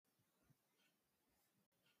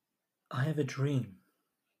I have a dream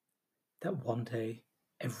that one day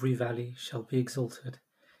every valley shall be exalted,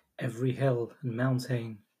 every hill and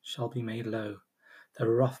mountain shall be made low, the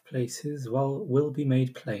rough places will be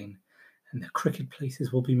made plain, and the crooked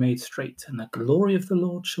places will be made straight, and the glory of the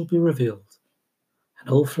Lord shall be revealed,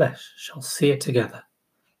 and all flesh shall see it together.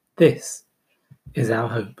 This is our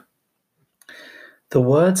hope. The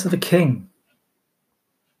words of a king,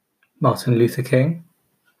 Martin Luther King,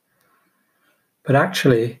 but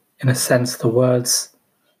actually, in a sense, the words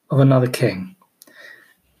of another king,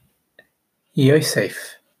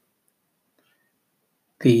 Yosef,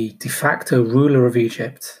 the de facto ruler of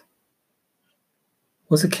Egypt,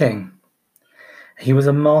 was a king. He was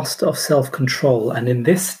a master of self-control, and in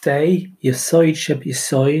this day, Yesod Sheb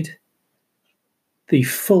Yesod, the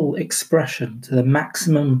full expression to the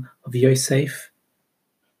maximum of Yosef,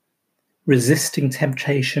 resisting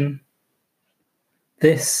temptation,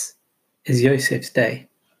 this is Yosef's day.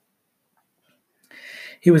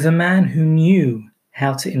 He was a man who knew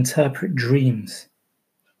how to interpret dreams.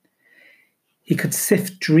 He could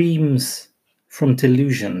sift dreams from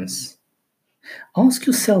delusions. Ask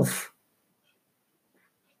yourself,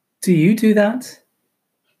 do you do that?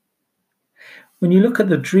 When you look at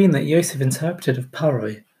the dream that Yosef interpreted of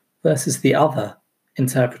Paro versus the other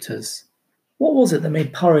interpreters, what was it that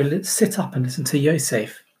made Paro sit up and listen to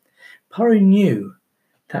Yosef? Paro knew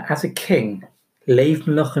that as a king, Leiv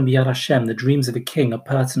Melochem B'Yad Hashem, the dreams of a king are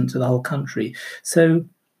pertinent to the whole country. So,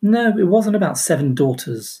 no, it wasn't about 7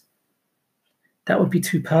 daughters. That would be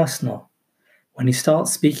too personal. When he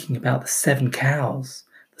starts speaking about the 7 cows,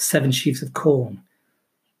 the 7 sheaves of corn,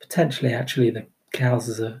 potentially actually the cows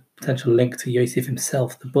as a potential link to Yosef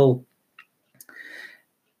himself, the bull.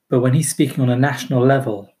 But when he's speaking on a national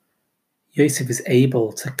level, Yosef is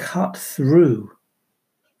able to cut through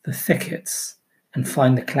the thickets and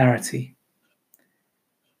find the clarity.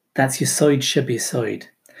 That's Yesod Sheb Yesod.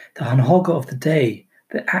 The Hanhoga of the day,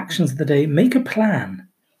 the actions of the day, make a plan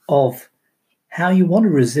of how you want to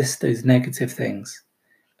resist those negative things,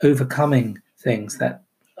 overcoming things that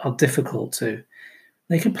are difficult to.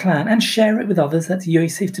 Make a plan and share it with others. That's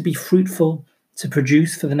Yosef, to be fruitful, to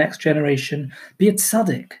produce for the next generation. Be a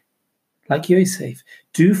tzaddik, like Yosef.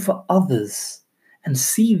 Do for others and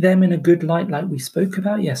see them in a good light, like we spoke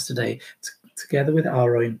about yesterday, together with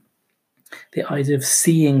Aaron. The idea of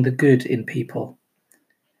seeing the good in people,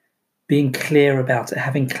 being clear about it,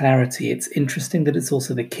 having clarity. It's interesting that it's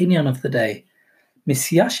also the kinyan of the day.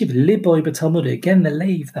 Misyashiv liboy b'talmud, again, the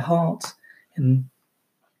leiv, the heart, in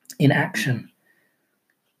action.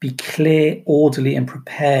 Be clear, orderly, and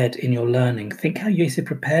prepared in your learning. Think how Yosef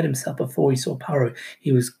prepared himself before he saw Paro.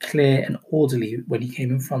 He was clear and orderly when he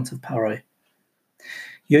came in front of Paro.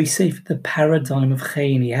 Yosef, the paradigm of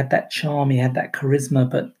chen, he had that charm, he had that charisma,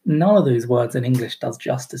 but none of those words in English does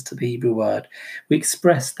justice to the Hebrew word. We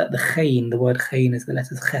express that the chen, the word chen, is the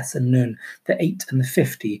letters ches and nun, the 8 and the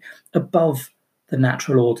 50, above the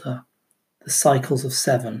natural order, the cycles of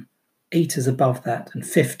 7. 8 is above that, and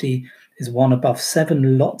 50 is 1 above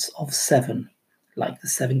 7 lots of 7, like the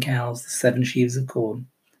 7 cows, the 7 sheaves of corn.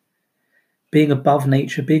 Being above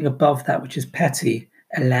nature, being above that which is petty,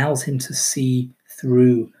 allows him to see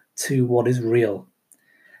through to what is real.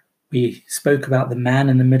 We spoke about the man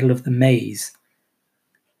in the middle of the maze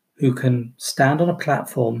who can stand on a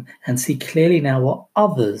platform and see clearly now what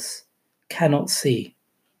others cannot see.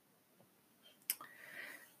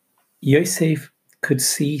 Yosef could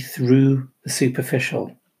see through the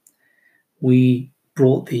superficial. We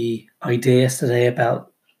brought the idea yesterday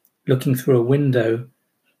about looking through a window,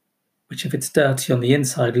 which if it's dirty on the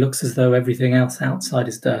inside, looks as though everything else outside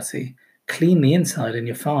is dirty. Clean the inside and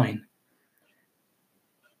you're fine.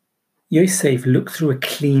 Yosef looked through a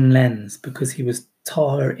clean lens because he was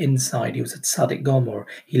tahor inside. He was a tzaddik gomor.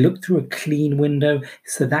 He looked through a clean window,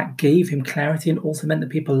 so that gave him clarity and also meant that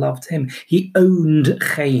people loved him. He owned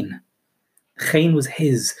chen. Chen was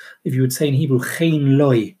his. If you would say in Hebrew, chen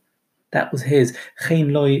loy, that was his.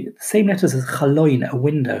 Chen loy, same letters as chaloin, a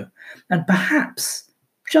window. And perhaps,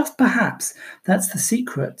 just perhaps, that's the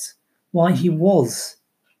secret why he was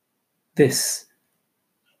this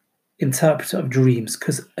interpreter of dreams,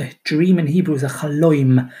 because a dream in Hebrew is a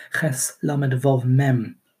chaloim, ches lamed vav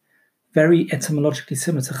mem, very etymologically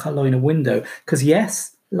similar to chaloin, a window. Because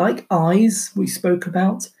yes, like eyes we spoke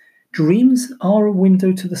about, dreams are a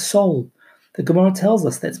window to the soul. The Gemara tells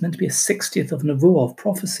us that it's meant to be a 60th of nevuah, of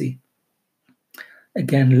prophecy.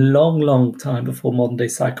 Again, long time before modern day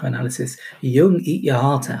psychoanalysis. Jung, eat your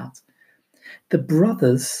heart out. The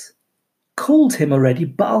brothers called him already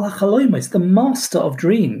Baal HaChaloimos, the master of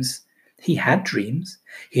dreams. He had dreams,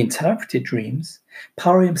 he interpreted dreams,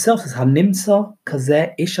 Paro himself says, Hanimsa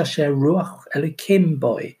kazeh ish asher ruach Elokim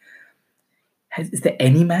boy. Is there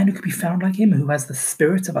any man who could be found like him, who has the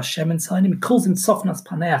spirit of Hashem inside him? He calls him Sofnas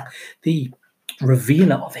Paneach, the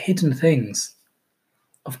revealer of hidden things.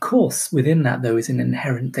 Of course, within that, though, is an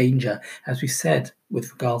inherent danger, as we said,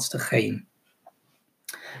 with regards to Chaim.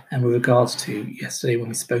 And with regards to yesterday when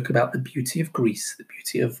we spoke about the beauty of Greece, the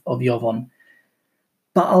beauty of Yavon.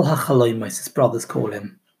 Baal HaChaloimos, his brothers call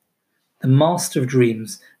him. The master of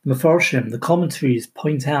dreams. The Mefarshim, the commentaries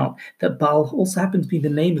point out that Baal also happened to be the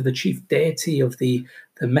name of the chief deity of the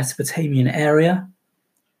Mesopotamian area.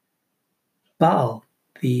 Baal,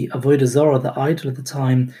 the Avodah Zarah, the idol of the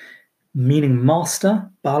time, meaning master.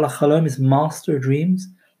 Baal HaChalom is master of dreams.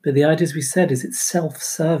 But the idea, as we said, is it's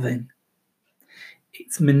self-serving.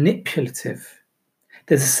 It's manipulative.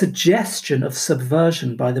 There's a suggestion of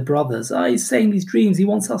subversion by the brothers. He's saying these dreams. He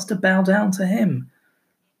wants us to bow down to him.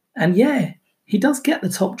 And yeah, he does get the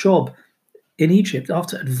top job in Egypt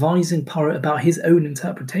after advising Paro about his own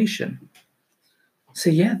interpretation. So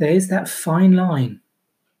yeah, there is that fine line.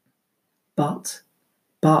 But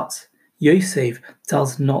Yosef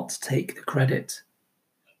does not take the credit.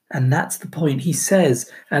 And that's the point. He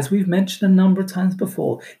says, as we've mentioned a number of times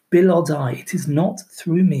before, Bilodai, it is not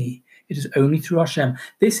through me. It is only through Hashem.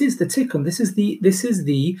 This is the tikkun. This is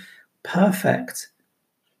the perfect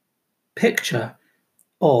picture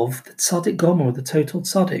of the tzaddik gomer, the total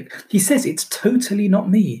tzaddik. He says it's totally not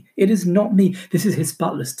me. It is not me. This is his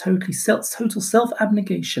butless, total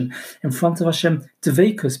self-abnegation in front of Hashem.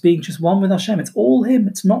 Dveikus, being just one with Hashem. It's all him.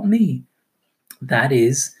 It's not me. That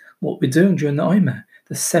is what we're doing during the Omer.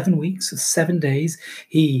 The 7 weeks of 7 days.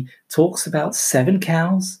 He talks about 7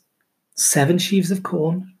 cows, 7 sheaves of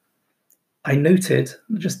corn. I noted,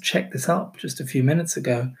 I just checked this up just a few minutes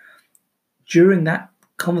ago, during that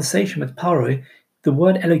conversation with Paro, the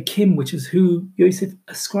word Elokim, which is who Yosef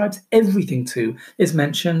ascribes everything to, is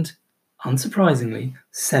mentioned, unsurprisingly,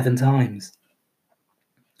 7 times.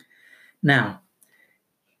 Now,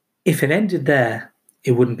 if it ended there,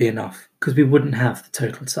 it wouldn't be enough, because we wouldn't have the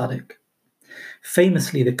total tzaddik.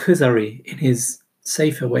 Famously, the Kuzari, in his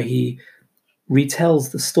Sefer, where he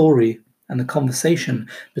retells the story and the conversation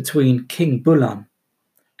between King Bulan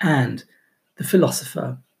and the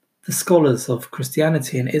philosopher, the scholars of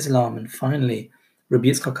Christianity and Islam, and finally Rabbi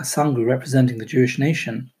Yitzchak HaSangri representing the Jewish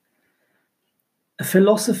nation. A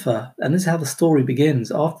philosopher, and this is how the story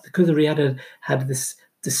begins, after the Kuzari had this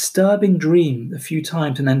disturbing dream a few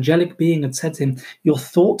times, an angelic being had said to him, your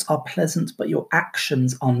thoughts are pleasant, but your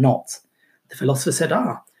actions are not. The philosopher said,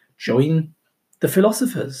 join the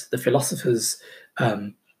philosophers. The philosophers'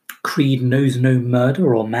 creed knows no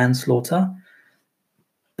murder or manslaughter.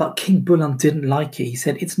 But King Bulan didn't like it. He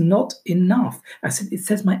said, it's not enough. I said, it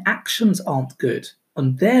says my actions aren't good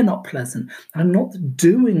and they're not pleasant. I'm not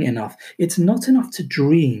doing enough. It's not enough to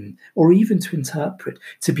dream or even to interpret.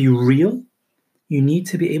 To be real, you need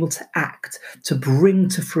to be able to act, to bring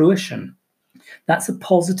to fruition. That's a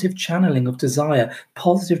positive channeling of desire,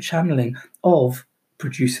 positive channeling of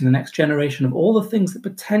producing the next generation, of all the things that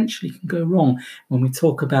potentially can go wrong when we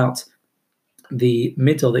talk about the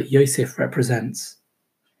middle that Yosef represents.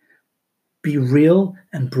 Be real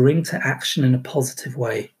and bring to action in a positive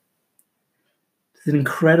way. It's an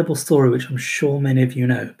incredible story, which I'm sure many of you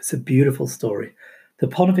know. It's a beautiful story. The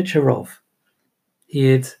Ponovich Harov,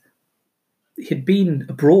 he had been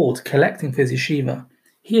abroad collecting for his yeshiva.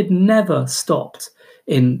 He had never stopped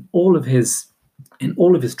in all of his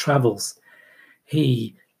travels.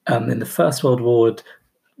 He, in the First World War, had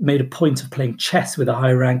made a point of playing chess with a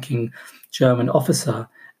high-ranking German officer,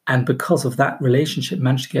 and because of that relationship,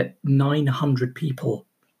 managed to get 900 people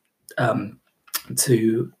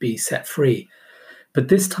to be set free. But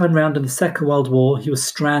this time round in the Second World War, he was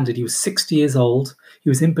stranded. He was 60 years old. He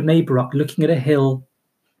was in Bnei Barak looking at a hill.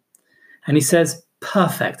 And he says,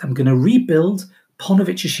 perfect, I'm going to rebuild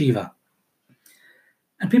Ponovich Yeshiva.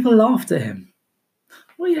 And people laughed at him.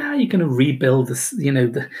 Well, yeah, how are you going to rebuild this?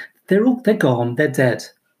 They're gone, they're dead.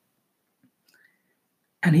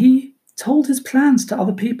 And he told his plans to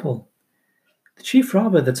other people. The chief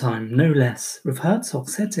rabbi at the time, no less, Rav Herzog,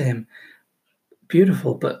 said to him,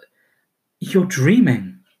 beautiful, but you're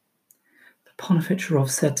dreaming. The Ponovich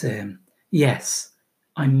Harov said to him, yes,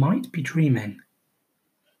 I might be dreaming,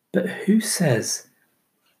 but who says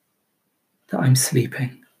that I'm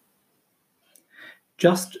sleeping?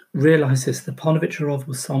 Just realize this, the Ponovich Harov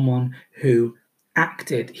was someone who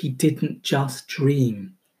acted. He didn't just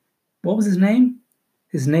dream. What was his name?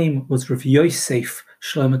 His name was Rav Yosef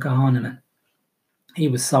Shlomo Kahaneman. He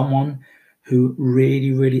was someone who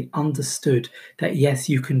really, really understood that, yes,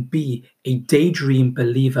 you can be a daydream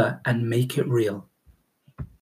believer and make it real.